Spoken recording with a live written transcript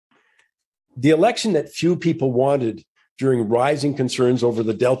The election that few people wanted during rising concerns over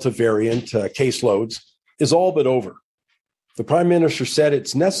the Delta variant caseloads is all but over. The Prime Minister said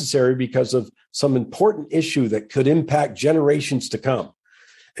it's necessary because of some important issue that could impact generations to come.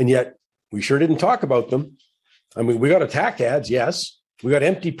 And yet, we sure didn't talk about them. I mean, we got attack ads, yes. We got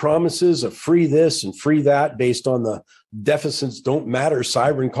empty promises of free this and free that based on the deficits don't matter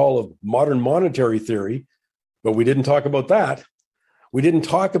siren call of modern monetary theory. But we didn't talk about that. We didn't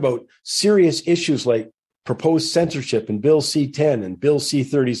talk about serious issues like proposed censorship in Bill C-10 and Bill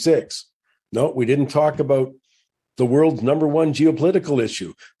C-36. No, we didn't talk about the world's number one geopolitical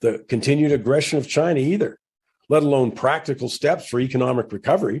issue, the continued aggression of China either, let alone practical steps for economic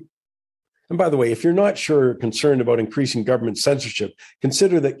recovery. And by the way, if you're not sure or concerned about increasing government censorship,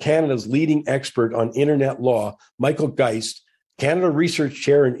 consider that Canada's leading expert on internet law, Michael Geist, Canada Research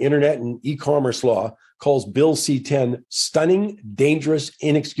Chair in Internet and E-commerce Law, calls Bill C-10 stunning, dangerous,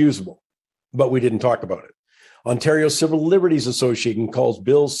 inexcusable. But we didn't talk about it. Ontario Civil Liberties Association calls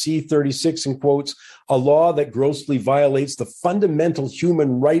Bill C-36, in quotes, a law that grossly violates the fundamental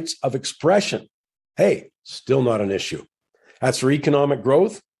human rights of expression. Hey, still not an issue. As for economic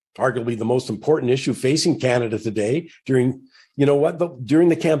growth, arguably the most important issue facing Canada today, during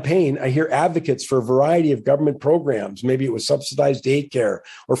the campaign, I hear advocates for a variety of government programs. Maybe it was subsidized daycare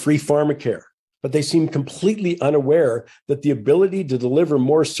or free pharmacare, but they seem completely unaware that the ability to deliver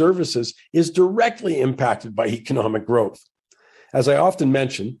more services is directly impacted by economic growth. As I often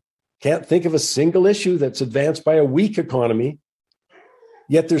mention, can't think of a single issue that's advanced by a weak economy,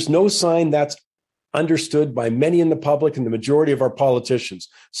 yet there's no sign that's understood by many in the public and the majority of our politicians.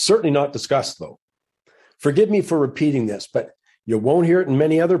 Certainly not discussed, though. Forgive me for repeating this, but you won't hear it in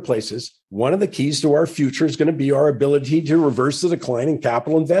many other places. One of the keys to our future is going to be our ability to reverse the decline in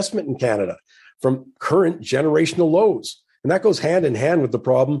capital investment in Canada from current generational lows. And that goes hand in hand with the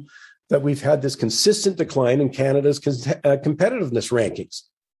problem that we've had this consistent decline in Canada's competitiveness rankings.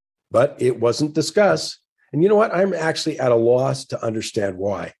 But it wasn't discussed. And you know what? I'm actually at a loss to understand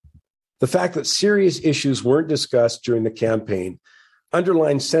why. The fact that serious issues weren't discussed during the campaign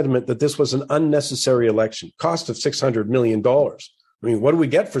underlines sentiment that this was an unnecessary election, cost of $600 million. I mean, what do we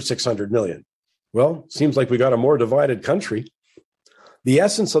get for $600 million? Well, seems like we got a more divided country. The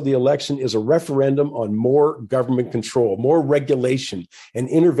essence of the election is a referendum on more government control, more regulation, and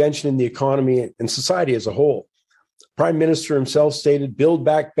intervention in the economy and society as a whole. Prime Minister himself stated Build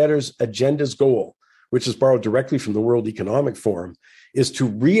Back Better's agenda's goal, which is borrowed directly from the World Economic Forum, is to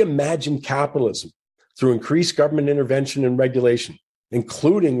reimagine capitalism through increased government intervention and regulation,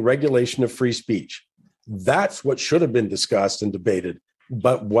 including regulation of free speech. That's what should have been discussed and debated,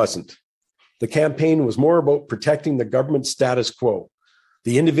 but wasn't. The campaign was more about protecting the government status quo,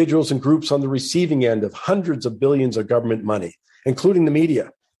 the individuals and groups on the receiving end of hundreds of billions of government money, including the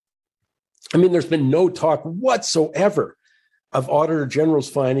media. I mean, there's been no talk whatsoever of Auditor General's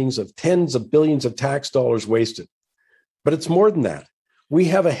findings of tens of billions of tax dollars wasted. But it's more than that. We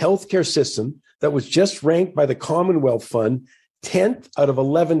have a healthcare system that was just ranked by the Commonwealth Fund 10th out of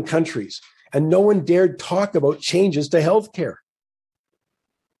 11 countries, and no one dared talk about changes to healthcare.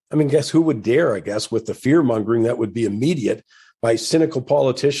 I mean, guess who would dare, I guess, with the fear-mongering that would be immediate by cynical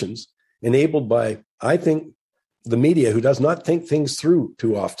politicians, enabled by, I think, the media, who does not think things through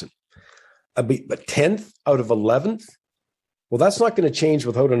too often. But 10th out of 11th? Well, that's not going to change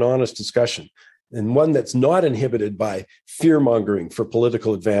without an honest discussion, and one that's not inhibited by fear-mongering for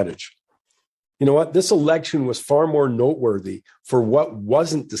political advantage. You know what? This election was far more noteworthy for what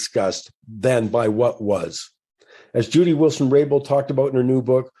wasn't discussed than by what was. As Judy Wilson-Raybould talked about in her new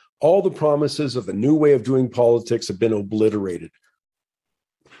book, all the promises of a new way of doing politics have been obliterated.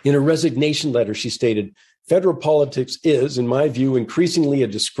 In a resignation letter, she stated, federal politics is, in my view, increasingly a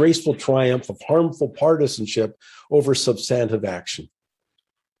disgraceful triumph of harmful partisanship over substantive action.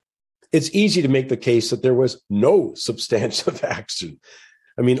 It's easy to make the case that there was no substantive action.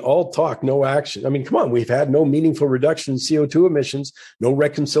 I mean, all talk, no action. I mean, come on, we've had no meaningful reduction in CO2 emissions, no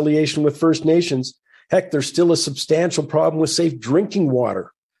reconciliation with First Nations. Heck, there's still a substantial problem with safe drinking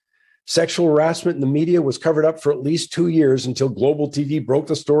water. Sexual harassment in the media was covered up for at least 2 years until Global TV broke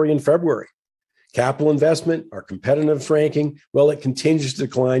the story in February. Capital investment, our competitiveness ranking, well, it continues to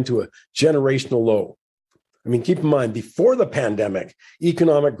decline to a generational low. I mean, keep in mind, before the pandemic,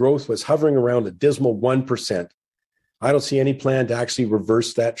 economic growth was hovering around a dismal 1%. I don't see any plan to actually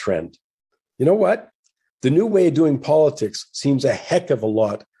reverse that trend. You know what? The new way of doing politics seems a heck of a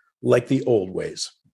lot like the old ways.